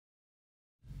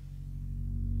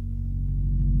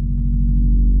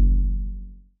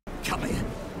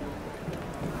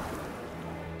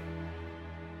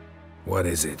What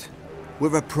is it?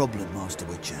 We're a problem, Master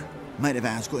Witcher. Mate of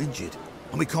ours got injured,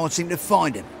 and we can't seem to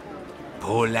find him.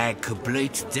 Poor lad could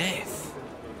bleed to death.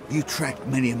 You tracked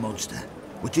many a monster.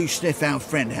 Would you sniff our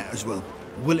friend out as well?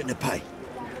 Willing to pay?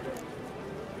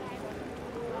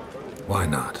 Why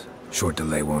not? Short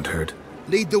delay won't hurt.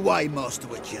 Lead the way, Master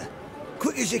Witcher.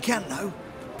 Quick as you can, though.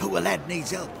 Poor lad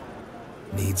needs help.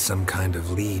 Need some kind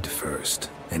of lead first.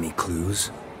 Any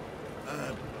clues?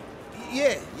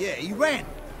 Yeah, he ran.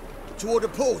 Toward the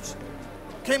port.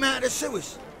 Came out of the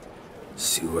sewers.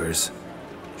 Sewers?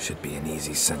 Should be an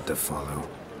easy scent to follow.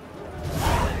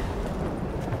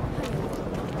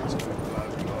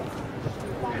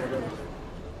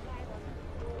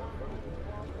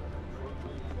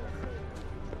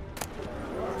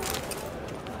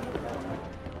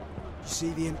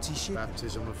 See the empty ship?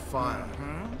 Baptism of fire.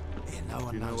 Yeah, no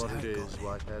one You know knows what how it it is, got there,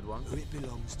 white-haired one? who it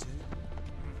belongs to.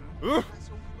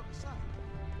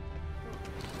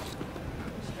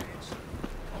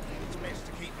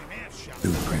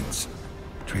 Blueprints.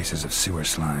 Traces of sewer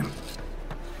slime.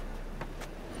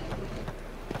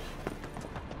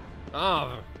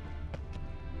 Oh.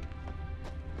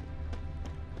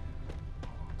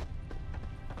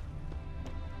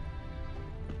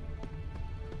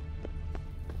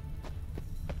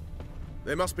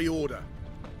 There must be order.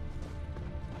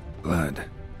 Blood.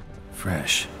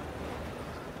 Fresh.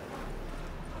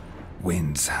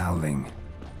 Winds howling.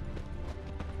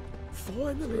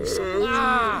 Finally,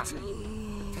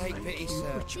 Take pity,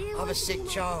 sir. I've a sick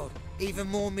child. Even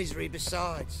more misery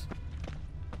besides.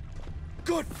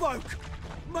 Good folk!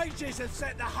 Mages have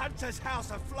set the Hunter's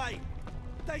house aflame.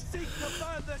 They seek to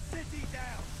burn the city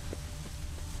down.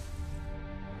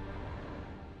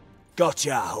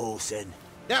 Gotcha, Horsen.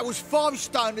 That was 5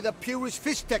 stone with the purest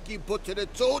fist tech you put to the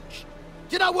torch.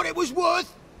 Do you know what it was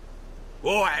worth?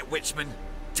 All right, Witchman.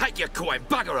 Take your coin,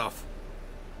 bugger off.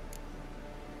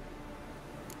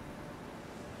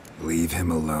 Leave him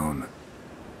alone.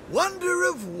 Wonder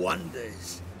of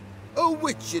wonders. A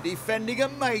Witcher defending a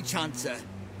mage hunter.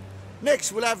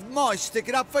 Next we'll have mice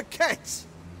sticking up for cats.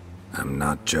 I'm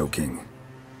not joking.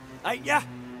 Ain't ya?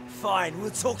 Fine,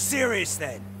 we'll talk serious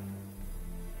then.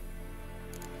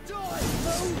 Die,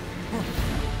 fool!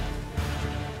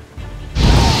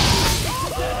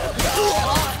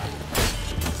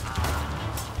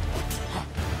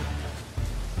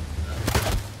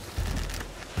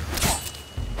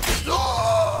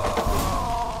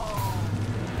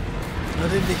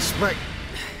 I didn't expect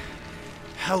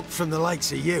help from the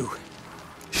likes of you.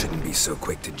 Shouldn't be so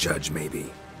quick to judge,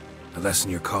 maybe. A lesson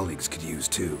your colleagues could use,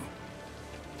 too.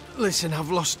 Listen, I've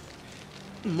lost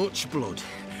much blood.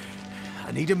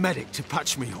 I need a medic to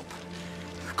patch me up.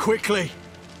 Quickly!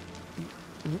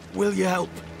 Will you help?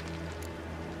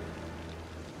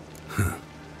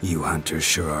 You hunters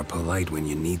sure are polite when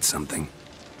you need something.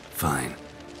 Fine.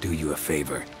 Do you a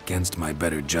favor, against my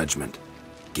better judgment.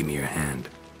 Give me your hand.